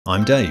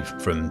I'm Dave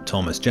from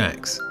Thomas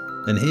Jacks,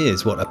 and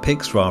here's what a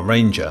Pixfra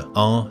Ranger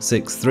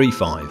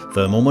R635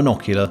 thermal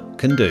monocular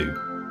can do.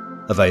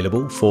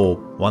 Available for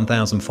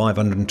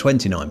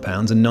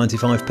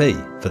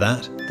 £1,529.95p. For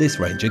that, this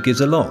Ranger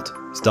gives a lot,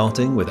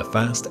 starting with a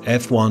fast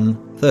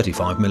f1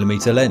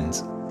 35mm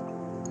lens.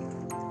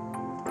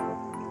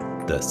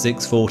 The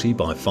 640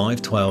 by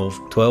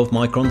 512 12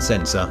 micron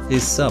sensor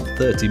is sub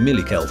 30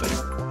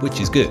 millikelvin, which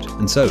is good,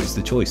 and so is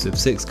the choice of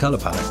 6 colour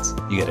palettes.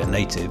 You get a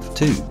native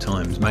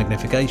 2x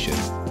magnification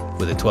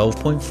with a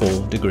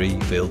 12.4 degree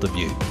field of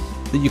view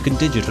that you can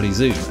digitally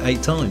zoom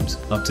 8 times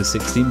up to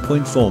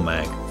 16.4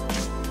 mag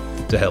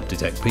to help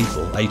detect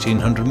people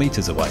 1800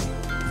 metres away,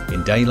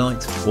 in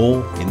daylight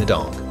or in the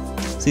dark.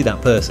 See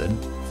that person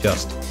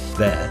just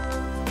there?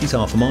 He's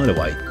half a mile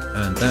away,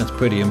 and that's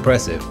pretty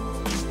impressive.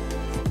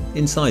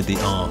 Inside the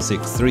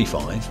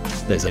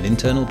R635, there's an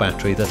internal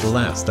battery that'll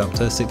last up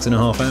to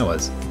 6.5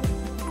 hours.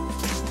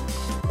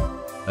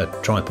 A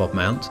tripod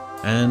mount,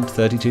 and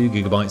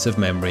 32GB of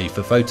memory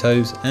for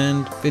photos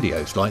and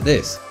videos like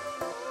this.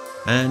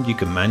 And you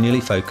can manually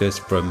focus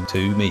from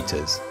 2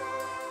 meters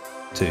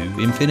to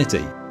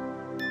infinity.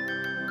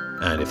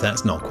 And if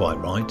that's not quite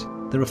right,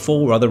 there are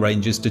 4 other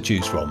Rangers to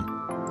choose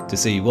from. To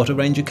see what a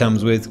Ranger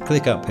comes with,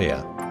 click up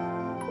here.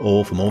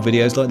 Or for more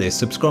videos like this,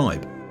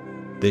 subscribe.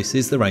 This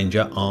is the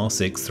Ranger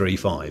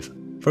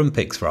R635 from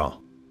Pixfra,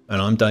 and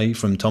I'm Dave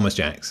from Thomas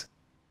Jacks.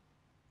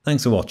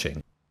 Thanks for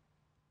watching.